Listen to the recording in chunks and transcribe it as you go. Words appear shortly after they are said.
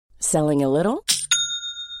Selling a little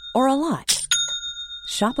or a lot?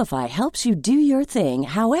 Shopify helps you do your thing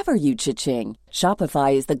however you cha-ching.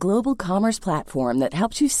 Shopify is the global commerce platform that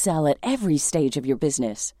helps you sell at every stage of your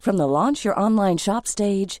business. From the launch your online shop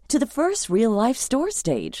stage to the first real-life store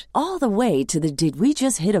stage, all the way to the did we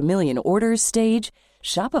just hit a million orders stage.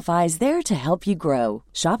 Shopify is there to help you grow.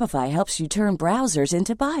 Shopify helps you turn browsers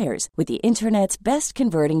into buyers with the internet's best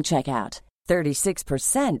converting checkout.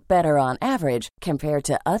 36% better on average compared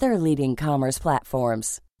to other leading commerce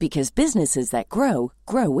platforms. Because businesses that grow,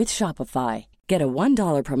 grow with Shopify. Get a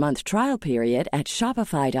 $1 per month trial period at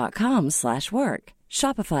shopify.com/work.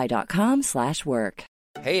 Shopify.com/work.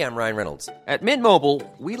 Hey, I'm Ryan Reynolds. At Mint Mobile,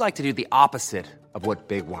 we like to do the opposite of what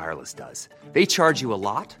Big Wireless does. They charge you a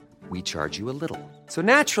lot, we charge you a little. So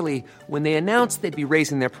naturally, when they announced they'd be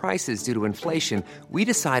raising their prices due to inflation, we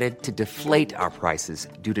decided to deflate our prices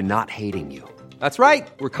due to not hating you. That's right.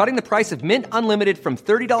 We're cutting the price of Mint Unlimited from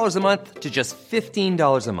 $30 a month to just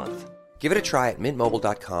 $15 a month. Give it a try at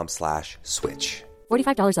mintmobile.com/switch.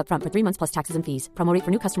 $45 up front for 3 months plus taxes and fees. Promo rate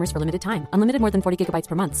for new customers for limited time. Unlimited more than 40 gigabytes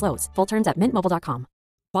per month. Slows full terms at mintmobile.com.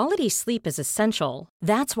 Quality sleep is essential.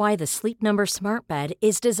 That's why the Sleep Number Smart Bed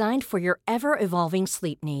is designed for your ever-evolving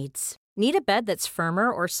sleep needs. Need a bed that's firmer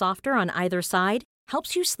or softer on either side?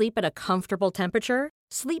 Helps you sleep at a comfortable temperature?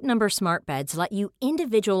 Sleep Number Smart Beds let you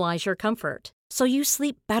individualize your comfort, so you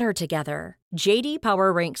sleep better together. J.D.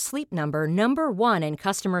 Power ranks Sleep Number number 1 in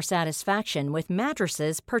customer satisfaction with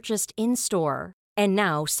mattresses purchased in-store. And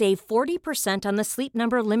now, save 40% on the Sleep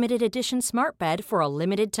Number Limited Edition Smart Bed for a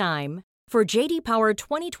limited time. For J.D. Power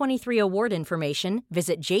 2023 award information,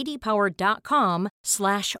 visit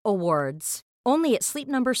jdpower.com/awards. Only at Sleep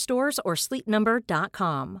Number stores or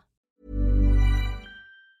sleepnumber.com.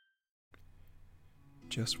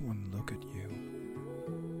 Just one look at you,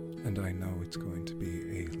 and I know it's going to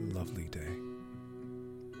be a lovely day.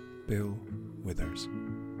 Bill Withers.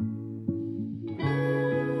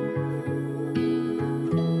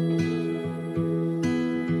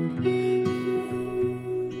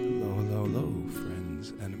 Hello,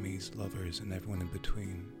 friends, enemies, lovers, and everyone in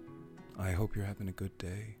between. I hope you're having a good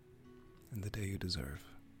day, and the day you deserve.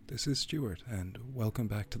 This is Stuart, and welcome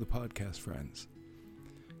back to the podcast, friends.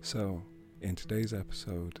 So, in today's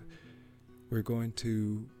episode, we're going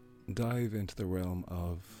to dive into the realm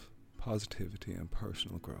of positivity and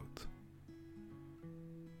personal growth.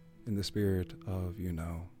 In the spirit of,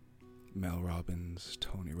 Mel Robbins,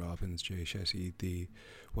 Tony Robbins, Jay Shetty,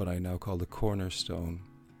 what I now call the cornerstone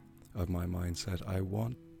of my mindset, I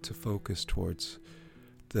want to focus towards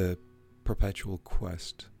the perpetual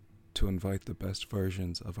quest to invite the best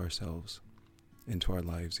versions of ourselves into our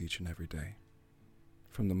lives each and every day.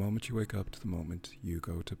 From the moment you wake up to the moment you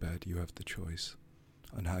go to bed, you have the choice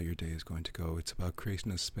on how your day is going to go. It's about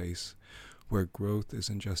creating a space where growth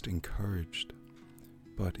isn't just encouraged,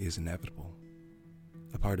 but is inevitable,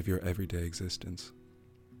 a part of your everyday existence.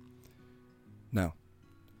 Now,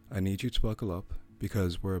 I need you to buckle up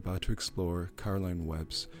because we're about to explore Caroline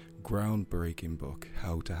Webb's groundbreaking book,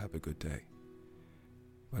 How to Have a Good Day.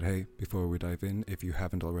 But hey, before we dive in, if you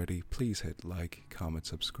haven't already, please hit like, comment,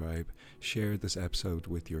 subscribe, share this episode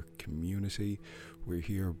with your community. We're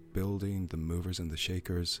here building the movers and the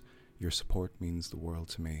shakers. Your support means the world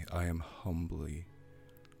to me. I am humbly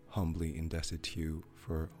indebted to you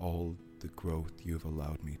for all the growth you've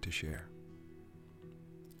allowed me to share.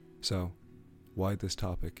 So, why this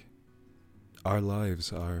topic? Our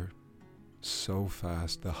lives are so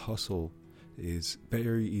fast. The hustle is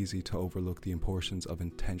very easy to overlook the importance of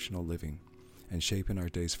intentional living and shaping our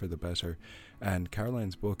days for the better. And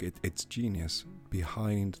Caroline's book, it's genius.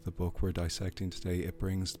 Behind the book we're dissecting today, it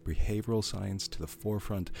brings behavioral science to the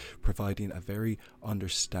forefront, providing a very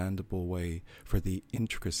understandable way for the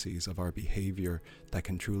intricacies of our behavior that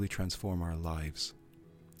can truly transform our lives.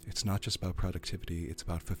 It's not just about productivity, it's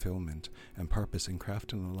about fulfillment and purpose in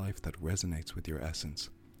crafting a life that resonates with your essence.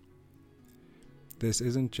 This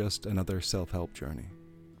isn't just another self-help journey.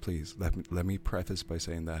 Please, let me preface by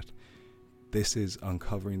saying that. This is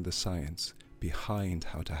uncovering the science behind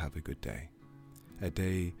how to have a good day. A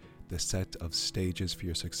day, the set of stages for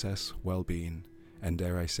your success, well-being, and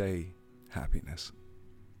dare I say, happiness.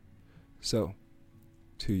 So,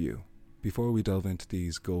 to you, before we delve into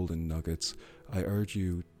these golden nuggets, I urge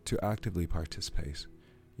you to actively participate.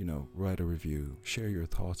 Write a review, share your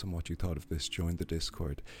thoughts on what you thought of this, join the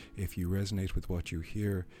Discord. If you resonate with what you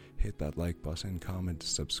hear, hit that like button, comment,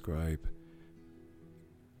 subscribe.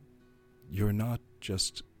 You're not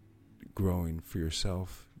just growing for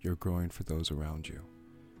yourself, you're growing for those around you.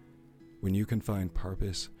 When you can find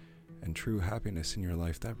purpose and true happiness in your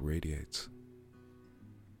life, that radiates.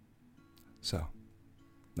 So,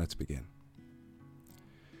 let's begin.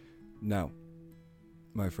 Now,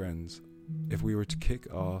 my friends, if we were to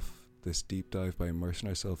kick off this deep dive by immersing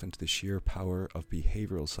ourselves into the sheer power of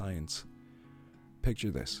behavioral science,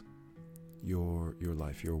 picture this. Your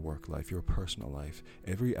life, your work life, your personal life,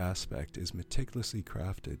 every aspect is meticulously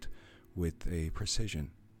crafted with a precision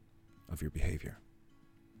of your behavior.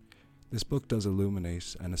 This book does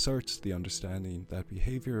illuminate and asserts the understanding that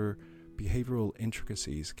behavioral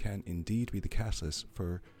intricacies can indeed be the catalyst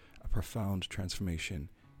for a profound transformation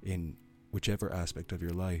in whichever aspect of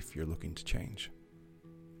your life you're looking to change.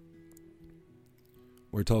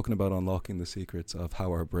 We're talking about unlocking the secrets of how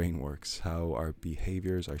our brain works, how our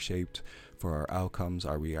behaviors are shaped for our outcomes,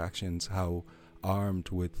 our reactions, how armed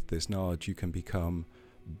with this knowledge you can become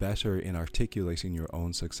better in articulating your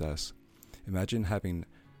own success. Imagine having...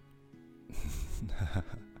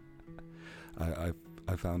 I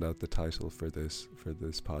found out the title for this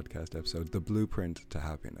podcast episode, The Blueprint to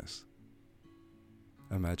Happiness.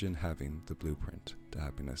 Imagine having the blueprint to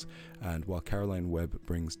happiness. And what Caroline Webb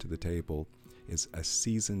brings to the table is a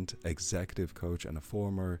seasoned executive coach and a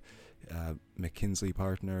former McKinsey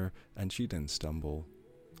partner, and she didn't stumble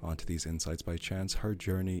onto these insights by chance. Her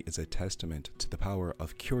journey is a testament to the power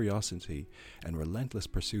of curiosity and relentless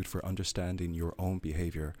pursuit for understanding your own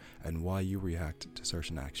behavior and why you react to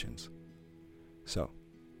certain actions. So,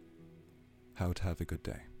 how to have a good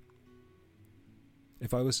day.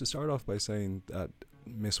 If I was to start off by saying that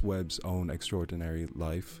Miss Webb's own extraordinary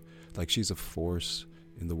life, like she's a force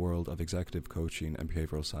in the world of executive coaching and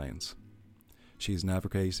behavioral science. She's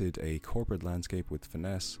navigated a corporate landscape with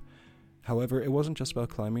finesse. However, it wasn't just about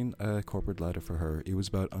climbing a corporate ladder for her. It was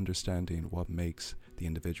about understanding what makes the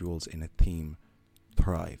individuals in a team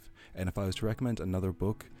thrive. And if I was to recommend another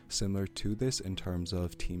book similar to this in terms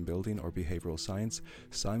of team building or behavioral science,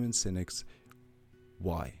 Simon Sinek's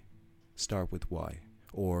Why? Start with Why,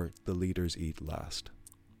 or The Leaders Eat Last.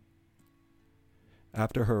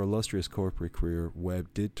 After her illustrious corporate career,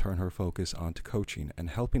 Webb did turn her focus onto coaching and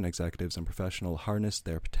helping executives and professionals harness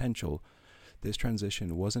their potential. This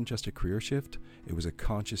transition wasn't just a career shift, it was a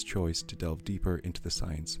conscious choice to delve deeper into the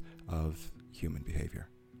science of human behavior.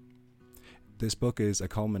 This book is a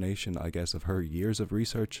culmination, I guess, of her years of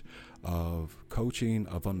research, of coaching,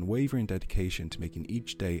 of unwavering dedication to making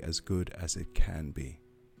each day as good as it can be.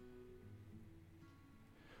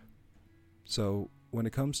 So, when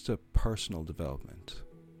it comes to personal development,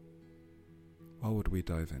 what would we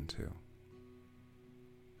dive into?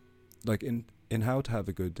 Like in How to Have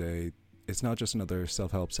a Good Day, it's not just another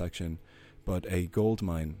self-help section, but a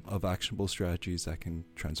goldmine of actionable strategies that can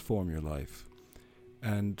transform your life.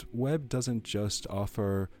 And Webb doesn't just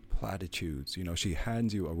offer platitudes, she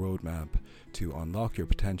hands you a roadmap to unlock your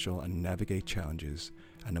potential and navigate challenges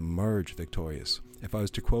and emerge victorious. If I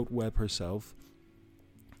was to quote Webb herself,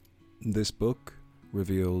 this book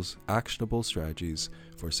reveals actionable strategies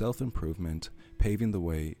for self-improvement, paving the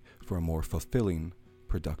way for a more fulfilling,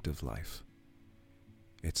 productive life.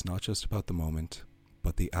 It's not just about the moment,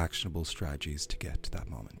 but the actionable strategies to get to that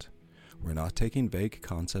moment. We're not taking vague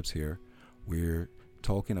concepts here. We're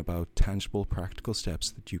talking about tangible, practical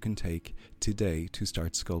steps that you can take today to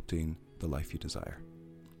start sculpting the life you desire.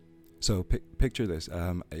 So picture this,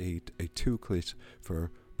 a toolkit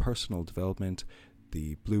for personal development,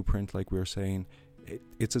 the blueprint, like we were saying.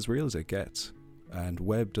 It's as real as it gets. And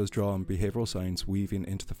Webb does draw on behavioral science weaving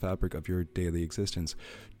into the fabric of your daily existence.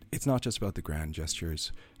 It's not just about the grand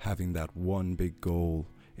gestures, having that one big goal.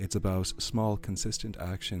 It's about small, consistent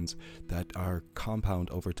actions that are compound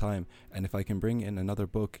over time. And if I can bring in another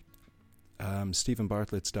book, Stephen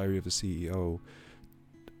Bartlett's Diary of a CEO.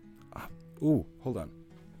 Hold on.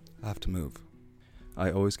 I have to move.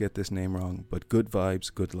 I always get this name wrong, but Good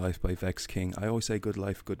Vibes, Good Life by Vex King. I always say good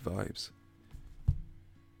life, good vibes.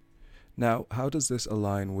 Now, how does this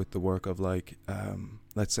align with the work of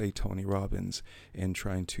let's say Tony Robbins in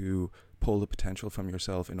trying to pull the potential from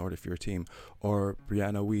yourself in order for your team, or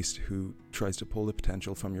Brianna Wiest, who tries to pull the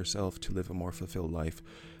potential from yourself to live a more fulfilled life?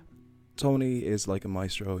 Tony is like a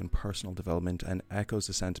maestro in personal development and echoes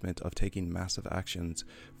the sentiment of taking massive actions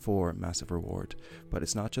for massive reward. But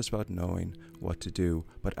it's not just about knowing what to do,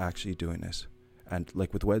 but actually doing it. And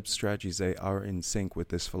like with Webb's strategies, they are in sync with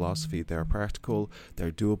this philosophy. They're practical,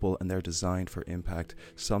 they're doable, and they're designed for impact.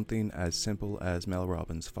 Something as simple as Mel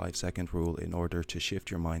Robbins' 5-second rule in order to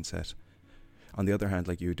shift your mindset. On the other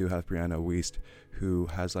hand, you do have Brianna Wiest, who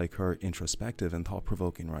has her introspective and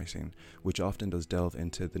thought-provoking writing, which often does delve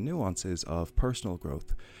into the nuances of personal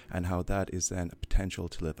growth and how that is then a potential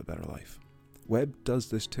to live a better life. Webb does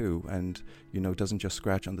this too, and, doesn't just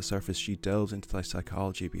scratch on the surface. She delves into the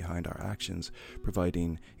psychology behind our actions,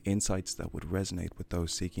 providing insights that would resonate with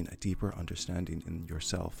those seeking a deeper understanding in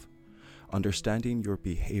yourself. Understanding your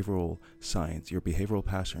behavioral science, your behavioral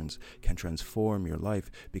patterns, can transform your life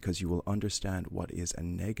because you will understand what is a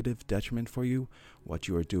negative detriment for you, what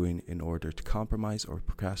you are doing in order to compromise or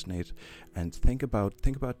procrastinate, and think about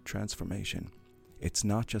transformation. It's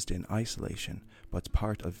not just in isolation, but it's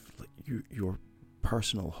part of your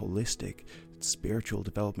personal, holistic, spiritual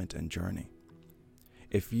development and journey.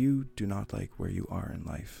 If you do not like where you are in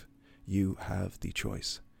life, you have the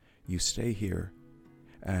choice. You stay here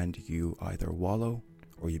and you either wallow,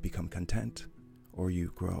 or you become content, or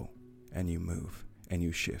you grow and you move and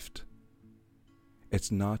you shift.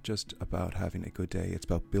 It's not just about having a good day, it's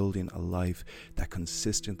about building a life that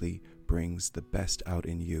consistently brings the best out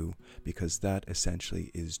in you, because that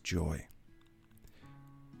essentially is joy.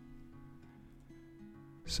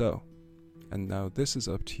 So, and now this is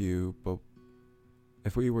up to you, but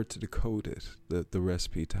if we were to decode it, the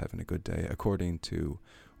recipe to having a good day, according to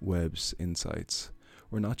Webb's insights,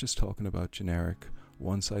 we're not just talking about generic,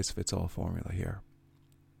 one-size-fits-all formula here.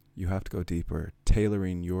 You have to go deeper,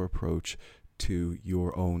 tailoring your approach to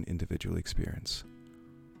your own individual experience.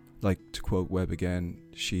 Like, to quote Webb again,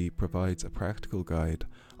 she provides a practical guide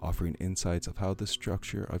offering insights of how the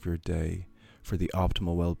structure of your day for the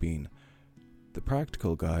optimal well-being. The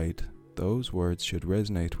practical guide, those words should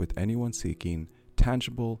resonate with anyone seeking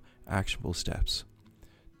tangible, actionable steps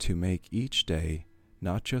to make each day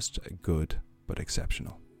not just good, but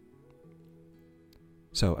exceptional.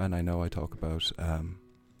 So, and I know I talk about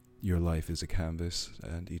your life is a canvas,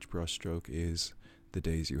 and each brushstroke is the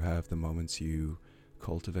days you have, the moments you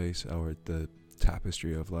cultivate, or the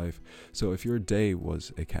tapestry of life. So if your day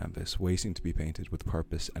was a canvas waiting to be painted with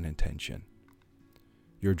purpose and intention,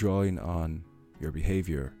 you're drawing on your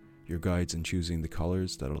behavior, your guides, in choosing the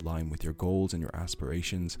colors that align with your goals and your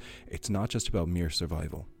aspirations. It's not just about mere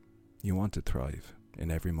survival. You want to thrive in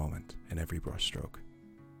every moment, in every brushstroke.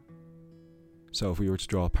 So if we were to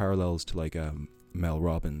draw parallels to Mel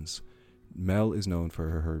Robbins, Mel is known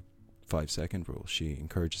for her 5-second rule. She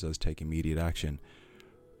encourages us to take immediate action.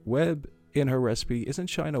 Webb, in her recipe, isn't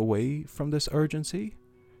shying away from this urgency.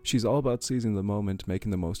 She's all about seizing the moment,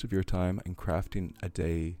 making the most of your time, and crafting a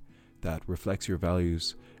day that reflects your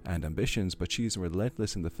values and ambitions, but she's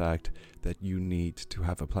relentless in the fact that you need to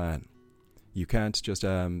have a plan. You can't just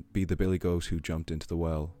be the billy goat who jumped into the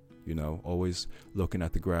well, always looking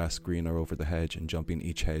at the grass greener over the hedge and jumping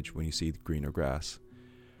each hedge when you see the greener grass.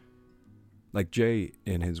 Like Jay,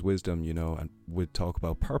 in his wisdom, and would talk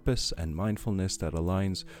about purpose and mindfulness that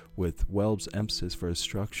aligns with Webb's emphasis for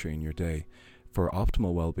structuring your day for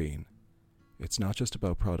optimal well-being. It's not just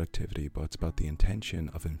about productivity, but it's about the intention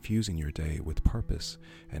of infusing your day with purpose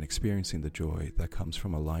and experiencing the joy that comes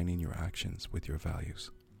from aligning your actions with your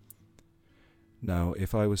values. Now,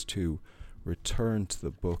 if I was to return to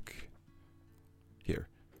the book here,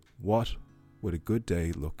 what would a good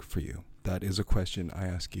day look for you? That is a question I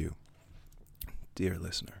ask you. Dear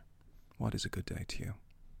listener, what is a good day to you?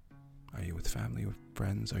 Are you with family, with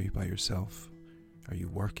friends? Are you by yourself? Are you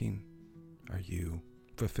working? Are you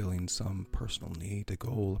fulfilling some personal need, a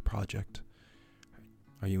goal, a project?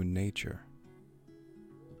 Are you in nature?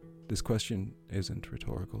 This question isn't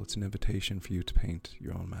rhetorical. It's an invitation for you to paint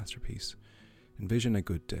your own masterpiece. Envision a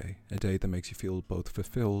good day, a day that makes you feel both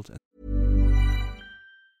fulfilled and...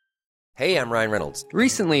 Hey, I'm Ryan Reynolds.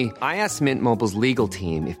 Recently, I asked Mint Mobile's legal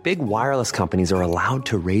team if big wireless companies are allowed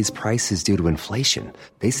to raise prices due to inflation.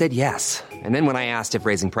 They said yes. And then when I asked if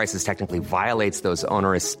raising prices technically violates those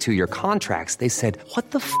onerous 2-year contracts, they said,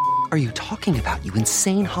 "What the f*** are you talking about, you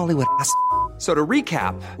insane Hollywood ass?" So to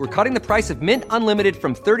recap, we're cutting the price of Mint Unlimited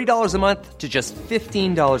from $30 a month to just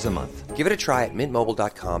 $15 a month. Give it a try at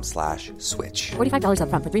mintmobile.com/switch. $45 up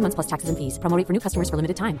front for 3 months plus taxes and fees. Promo rate for new customers for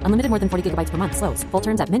limited time. Unlimited more than 40 gigabytes per month. Slows full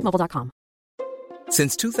terms at mintmobile.com.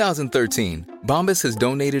 Since 2013, Bombas has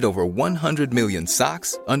donated over 100 million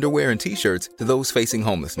socks, underwear, and T-shirts to those facing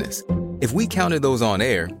homelessness. If we counted those on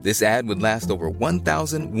air, this ad would last over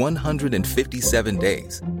 1,157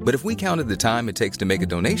 days. But if we counted the time it takes to make a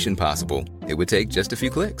donation possible, it would take just a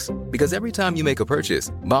few clicks. Because every time you make a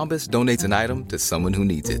purchase, Bombas donates an item to someone who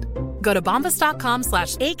needs it. Go to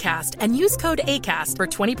bombas.com/ACAST and use code ACAST for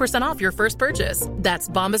 20% off your first purchase. That's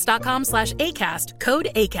bombas.com/ACAST, code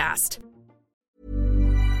ACAST.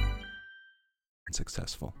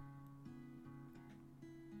 Successful.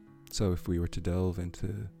 So if we were to delve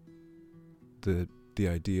into the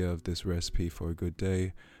idea of this recipe for a good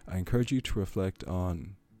day, I encourage you to reflect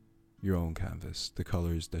on your own canvas, the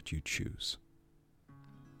colors that you choose.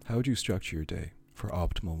 How would you structure your day for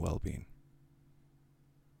optimal well-being?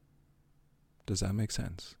 Does that make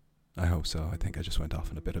sense? I hope so. I think I just went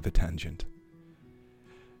off on a bit of a tangent.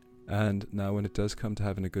 And now when it does come to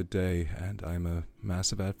having a good day, and I'm a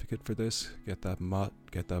massive advocate for this, get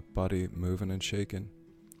that body moving and shaking,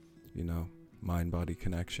 mind-body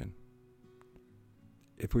connection.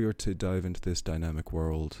 If we were to dive into this dynamic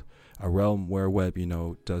world, a realm where web,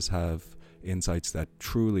 does have insights that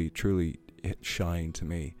truly shine to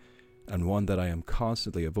me, and one that I am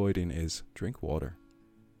constantly avoiding is drink water.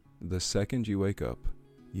 The second you wake up,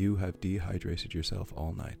 you have dehydrated yourself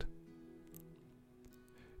all night.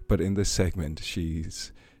 But in this segment,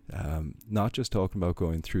 she's not just talking about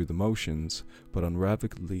going through the motions, but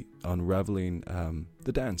unraveling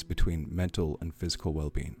the dance between mental and physical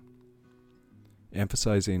well-being,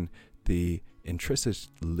 emphasizing the intrinsic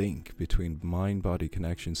link between mind-body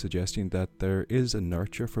connection, suggesting that there is a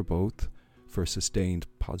nurture for both for sustained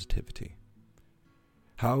positivity.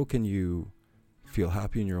 How can you feel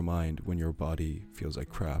happy in your mind when your body feels like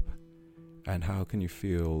crap? And how can you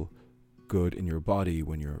feel good in your body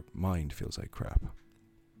when your mind feels like crap?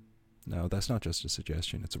 Now, that's not just a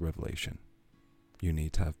suggestion, it's a revelation. You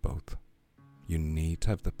need to have both. You need to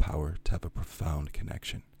have the power to have a profound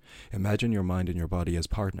connection. Imagine your mind and your body as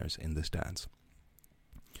partners in this dance.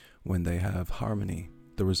 When they have harmony,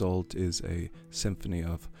 the result is a symphony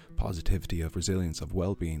of positivity, of resilience, of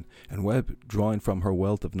well-being. And Webb, drawing from her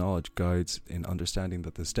wealth of knowledge, guides in understanding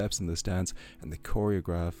that the steps in this dance and the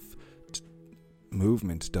choreographed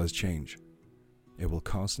movement does change. It will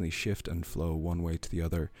constantly shift and flow one way to the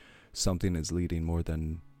other. Something is leading more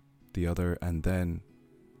than the other, and then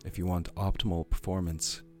if you want optimal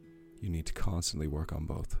performance, you need to constantly work on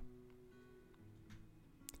both.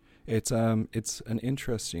 It's an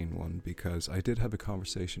interesting one because I did have a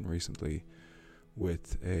conversation recently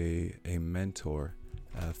with a mentor,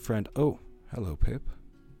 a friend. Oh, hello, Pip.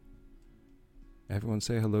 Everyone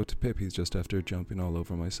say hello to Pip. He's just after jumping all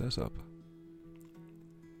over my setup.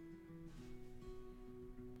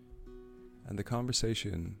 And the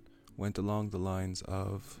conversation went along the lines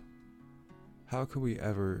of, how can we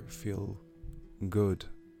ever feel good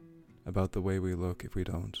about the way we look if we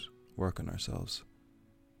don't work on ourselves?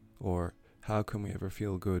 Or how can we ever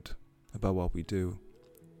feel good about what we do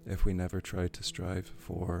if we never try to strive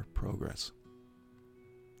for progress?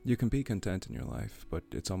 You can be content in your life, but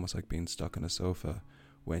it's almost like being stuck on a sofa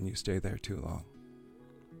when you stay there too long.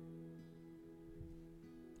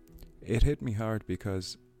 It hit me hard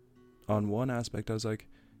because on one aspect I was like,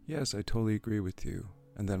 yes, I totally agree with you.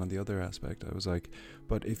 And then on the other aspect I was like,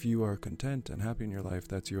 but if you are content and happy in your life,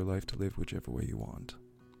 that's your life to live whichever way you want.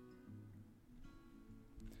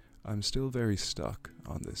 I'm still very stuck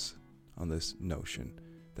on this notion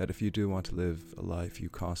that if you do want to live a life, you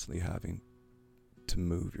constantly having to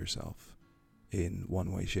move yourself in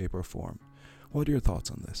one way, shape or form. What are your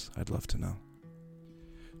thoughts on this? I'd love to know.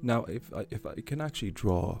 Now, if I can actually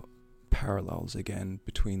draw parallels again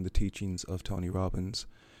between the teachings of Tony Robbins,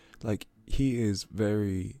 like he's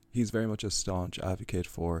very much a staunch advocate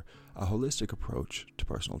for a holistic approach to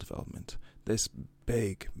personal development. This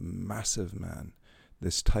big, massive man,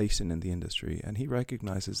 this Tyson in the industry, and he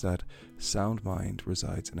recognizes that sound mind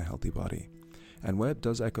resides in a healthy body. And Webb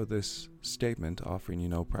does echo this statement,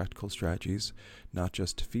 offering, practical strategies, not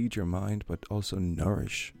just to feed your mind, but also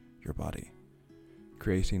nourish your body,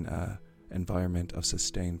 creating an environment of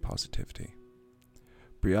sustained positivity.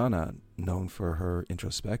 Brianna, known for her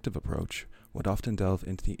introspective approach, would often delve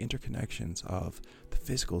into the interconnections of the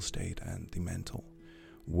physical state and the mental.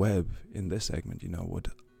 Webb, in this segment,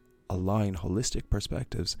 would align holistic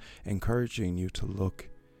perspectives, encouraging you to look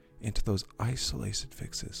into those isolated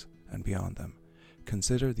fixes and beyond them.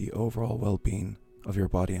 Consider the overall well-being of your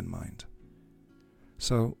body and mind.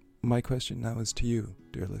 So, my question now is to you,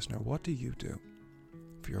 dear listener. What do you do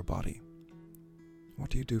for your body?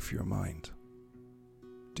 What do you do for your mind?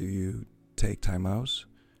 Do you take time out?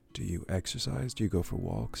 Do you exercise? Do you go for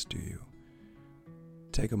walks? Do you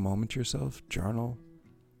take a moment to yourself? Journal?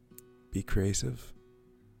 Be creative?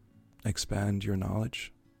 Expand your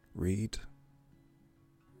knowledge? Read?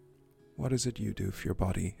 What is it you do for your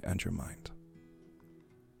body and your mind?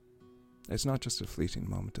 It's not just a fleeting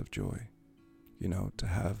moment of joy, to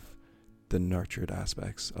have the nurtured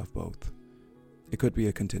aspects of both. It could be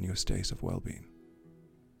a continuous state of well-being.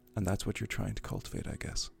 And that's what you're trying to cultivate, I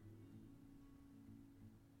guess.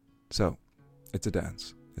 So, it's a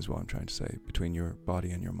dance, is what I'm trying to say, between your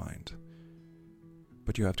body and your mind.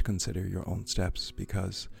 But you have to consider your own steps,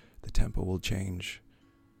 because the tempo will change,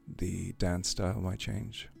 the dance style might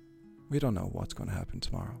change. We don't know what's going to happen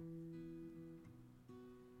tomorrow.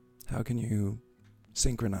 How can you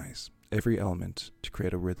Synchronize every element to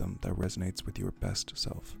create a rhythm that resonates with your best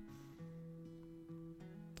self.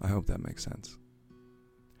 I hope that makes sense.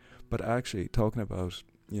 But actually, talking about,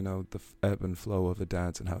 the ebb and flow of a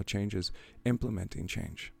dance and how it changes, implementing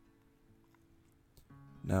change.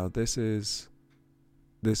 Now, this is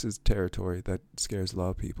territory that scares a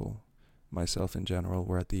lot of people, myself in general.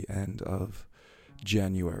 We're at the end of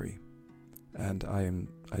January, and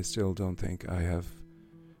I still don't think I have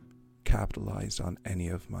capitalized on any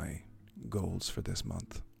of my goals for this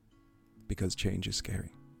month, because change is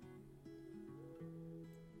scary.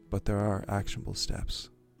 But there are actionable steps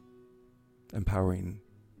empowering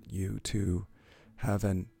you to have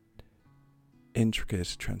an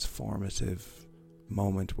intricate, transformative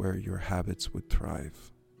moment where your habits would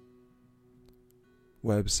thrive.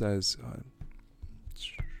 Webb says,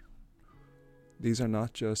 these are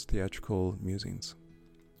not just theatrical musings.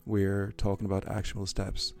 We're talking about actionable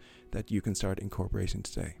steps that you can start incorporating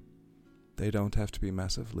today. They don't have to be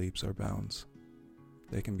massive leaps or bounds.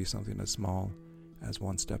 They can be something as small as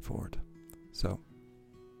one step forward. So,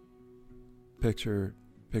 picture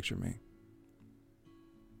me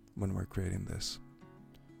when we're creating this.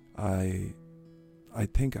 I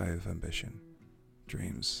think I have ambition,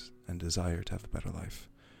 dreams, and desire to have a better life,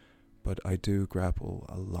 but I do grapple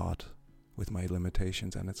a lot with my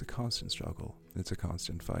limitations, and it's a constant struggle. It's a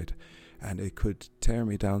constant fight, and it could tear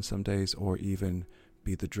me down some days or even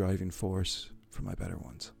be the driving force for my better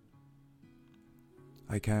ones.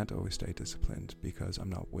 I can't always stay disciplined because I'm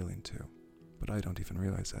not willing to, but I don't even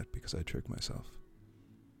realize that because I trick myself.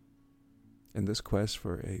 In this quest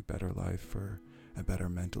for a better life, for a better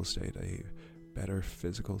mental state, a better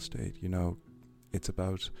physical state, it's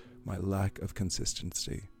about my lack of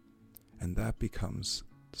consistency, and that becomes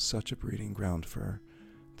such a breeding ground for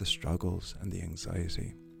the struggles and the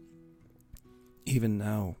anxiety. Even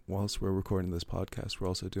now, whilst we're recording this podcast, we're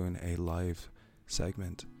also doing a live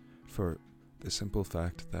segment for the simple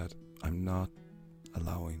fact that I'm not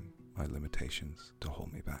allowing my limitations to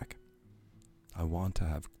hold me back. I want to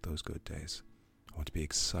have those good days. I want to be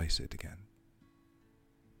excited again.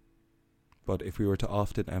 But if we were to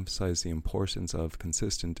often emphasize the importance of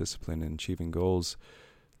consistent discipline in achieving goals,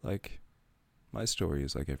 like my story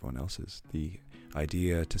is like everyone else's. The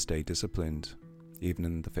idea to stay disciplined, even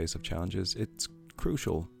in the face of challenges, it's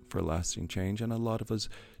crucial for lasting change, and a lot of us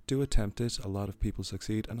do attempt it. A lot of people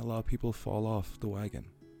succeed, and a lot of people fall off the wagon,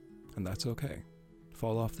 and that's okay.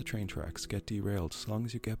 Fall off the train tracks, get derailed, as long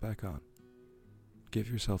as you get back on. Give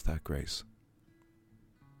yourself that grace.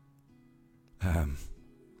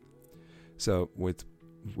 So with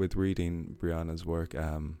reading Brianna's work,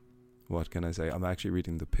 what can I say? I'm actually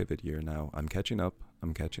reading The Pivot Year now. I'm catching up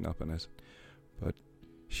on it. But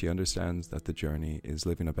she understands that the journey is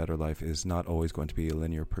living a better life is not always going to be a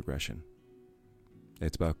linear progression.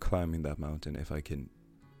 It's about climbing that mountain, if I can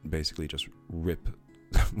basically just rip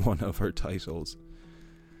one of her titles.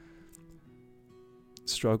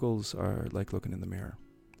 Struggles are like looking in the mirror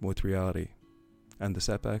with reality, and the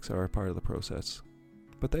setbacks are a part of the process,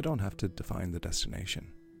 but they don't have to define the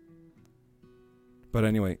destination. But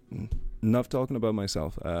anyway, enough talking about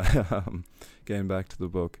myself. Getting back to the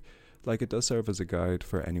book, it does serve as a guide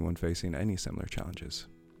for anyone facing any similar challenges.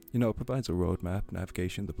 It provides a roadmap,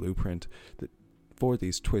 navigation, the blueprint for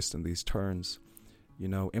these twists and these turns.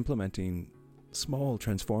 Implementing small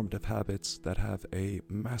transformative habits that have a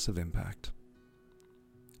massive impact.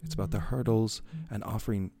 It's about the hurdles and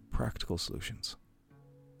offering practical solutions.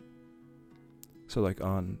 So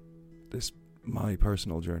on this, my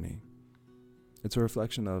personal journey, it's a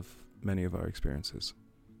reflection of many of our experiences.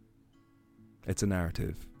 It's a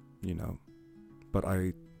narrative, but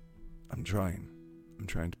I'm trying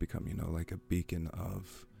to become, like a beacon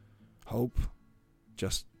of hope,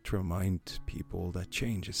 just to remind people that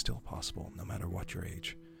change is still possible, no matter what your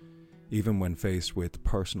age, even when faced with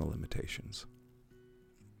personal limitations.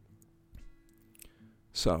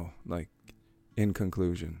 So, in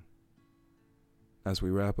conclusion, as we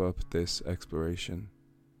wrap up this exploration,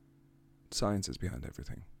 science is behind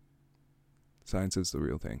everything. Science is the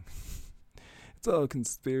real thing. It's all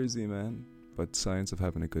conspiracy, man. But science of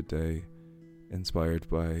having a good day, inspired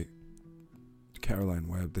by Caroline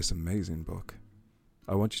Webb, this amazing book.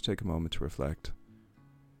 I want you to take a moment to reflect.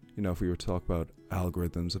 If we were to talk about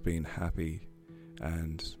algorithms of being happy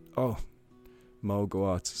and, Mo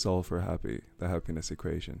Gawat's solve for happy, the happiness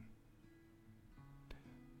equation.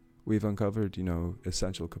 We've uncovered,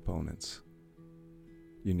 essential components.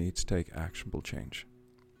 You need to take actionable change.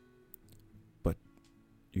 But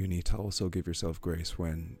you need to also give yourself grace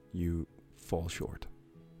when you fall short,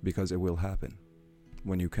 because it will happen.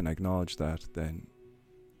 When you can acknowledge that, then,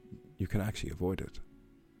 you can actually avoid it.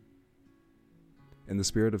 In the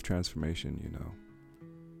spirit of transformation,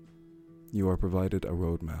 you are provided a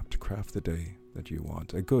roadmap to craft the day that you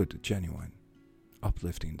want, a good, genuine,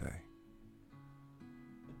 uplifting day.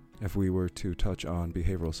 If we were to touch on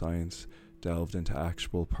behavioral science, delved into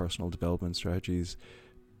actual personal development strategies,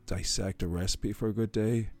 dissect a recipe for a good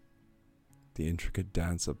day, the intricate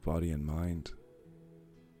dance of body and mind.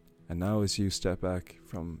 And now as you step back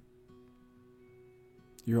from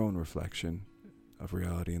your own reflection of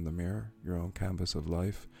reality in the mirror, your own canvas of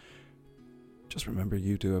life, just remember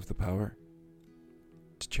you do have the power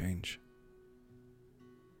to change.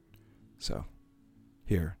 So,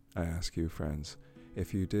 here I ask you, friends,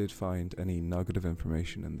 if you did find any nugget of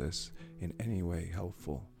information in this in any way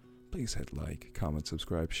helpful, please hit like, comment,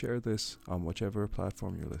 subscribe, share this on whichever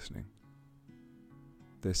platform you're listening.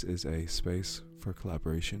 This is a space for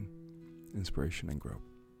collaboration, inspiration, and growth.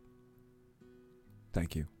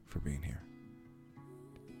 Thank you for being here.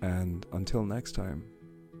 And until next time,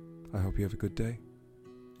 I hope you have a good day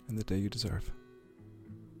and the day you deserve.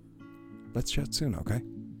 Let's chat soon, okay?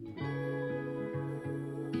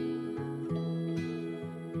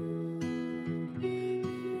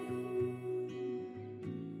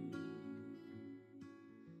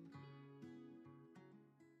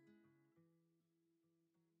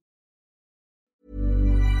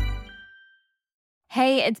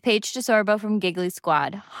 Hey, it's Paige DeSorbo from Giggly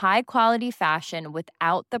Squad. High quality fashion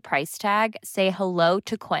without the price tag. Say hello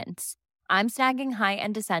to Quince. I'm snagging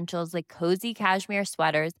high-end essentials like cozy cashmere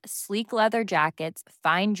sweaters, sleek leather jackets,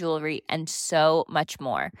 fine jewelry, and so much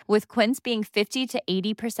more. With Quince being 50 to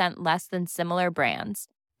 80% less than similar brands.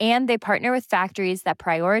 And they partner with factories that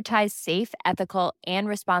prioritize safe, ethical, and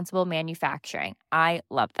responsible manufacturing. I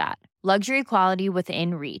love that. Luxury quality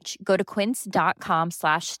within reach. Go to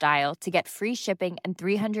quince.com/style to get free shipping and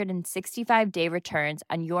 365-day returns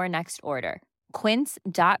on your next order.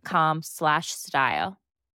 Quince.com/style.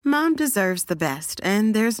 Mom deserves the best,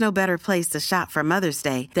 and there's no better place to shop for Mother's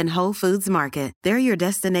Day than Whole Foods Market. They're your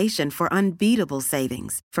destination for unbeatable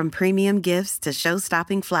savings, from premium gifts to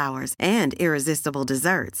show-stopping flowers and irresistible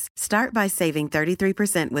desserts. Start by saving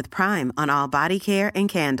 33% with Prime on all body care and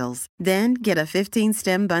candles. Then get a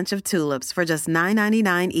 15-stem bunch of tulips for just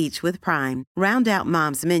 $9.99 each with Prime. Round out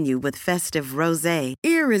Mom's menu with festive rosé,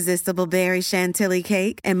 irresistible berry chantilly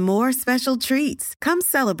cake, and more special treats. Come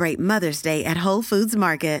celebrate Mother's Day at Whole Foods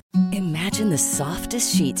Market. Imagine the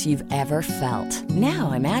softest sheets you've ever felt.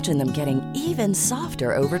 Now imagine them getting even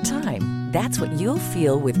softer over time. That's what you'll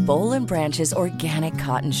feel with Boll & Branch's organic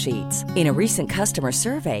cotton sheets. In a recent customer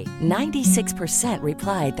survey, 96%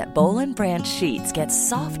 replied that Boll & Branch sheets get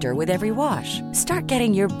softer with every wash. Start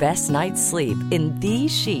getting your best night's sleep in these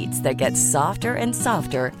sheets that get softer and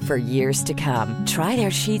softer for years to come. Try their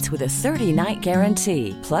sheets with a 30-night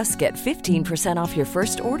guarantee. Plus, get 15% off your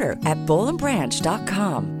first order at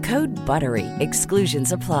bollandbranch.com. Code BUTTERY.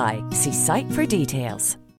 Exclusions apply. See site for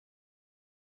details.